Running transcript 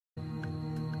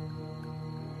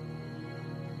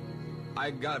I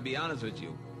gotta be honest with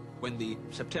you. When the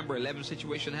September 11th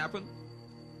situation happened,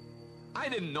 I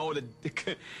didn't know that.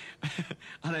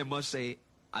 And I must say,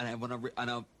 and I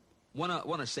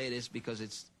wanna say this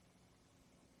because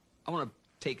I wanna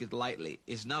take it lightly.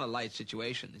 It's not a light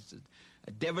situation. It's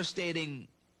a devastating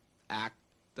act.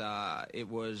 It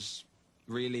was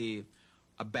really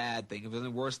a bad thing. It was one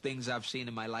of the worst things I've seen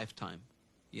in my lifetime,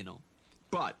 you know.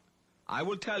 But I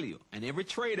will tell you, and every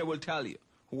trader will tell you,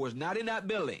 who was not in that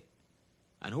building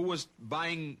and who was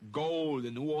buying gold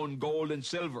and who owned gold and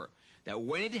silver, that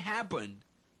when it happened,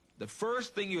 the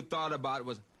first thing you thought about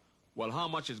was, well, how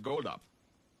much is gold up?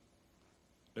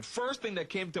 The first thing that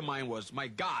came to mind was, my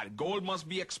God, gold must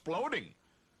be exploding.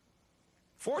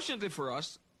 Fortunately for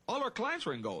us, all our clients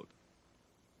were in gold.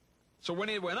 So when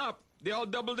it went up, they all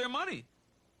doubled their money.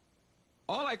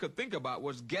 All I could think about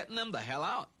was getting them the hell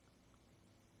out.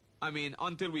 I mean,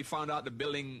 until we found out the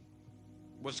building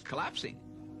was collapsing.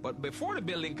 But before the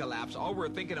building collapsed, all we were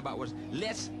thinking about was,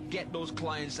 let's get those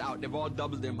clients out. They've all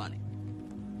doubled their money.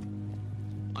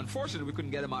 Unfortunately, we couldn't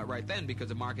get them out right then because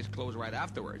the markets closed right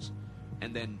afterwards.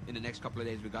 And then in the next couple of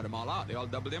days, we got them all out. They all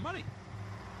doubled their money.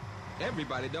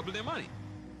 Everybody doubled their money.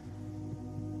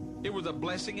 It was a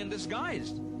blessing in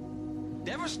disguise.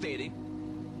 Devastating,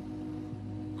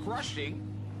 crushing,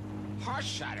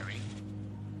 heart-shattering,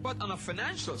 but on a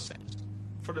financial sense,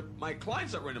 for my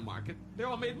clients that were in the market, they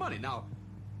all made money. Now,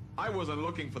 I wasn't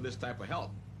looking for this type of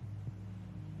help.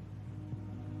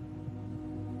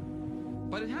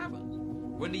 But it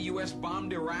happened. When the U.S.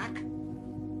 bombed Iraq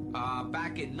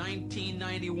back in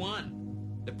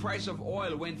 1991, the price of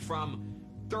oil went from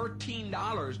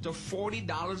 $13 to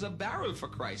 $40 a barrel, for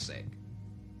Christ's sake.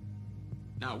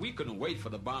 Now, we couldn't wait for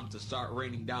the bomb to start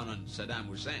raining down on Saddam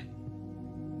Hussein.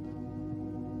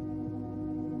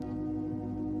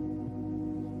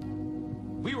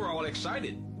 We were all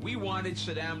excited. We wanted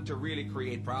Saddam to really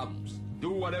create problems.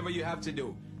 Do whatever you have to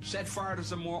do. Set fire to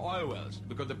some more oil wells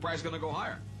because the price is going to go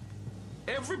higher.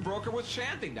 Every broker was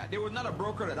chanting that. There was not a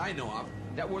broker that I know of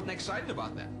that wasn't excited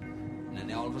about that. And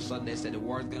then all of a sudden they said the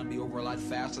war is going to be over a lot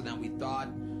faster than we thought.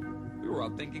 We were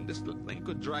all thinking this thing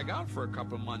could drag out for a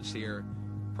couple of months here.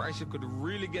 Prices could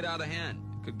really get out of hand.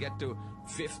 It could get to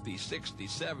 $50, $60,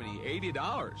 $70,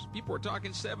 $80. People were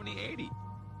talking 70, 80.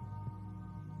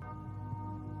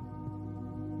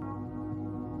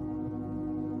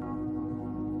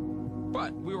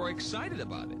 But we were excited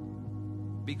about it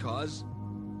because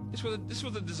this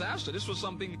was a disaster. This was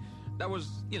something that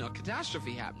was,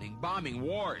 catastrophe happening, bombing,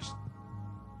 wars.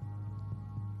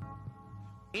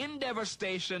 In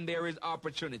devastation, there is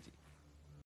opportunity.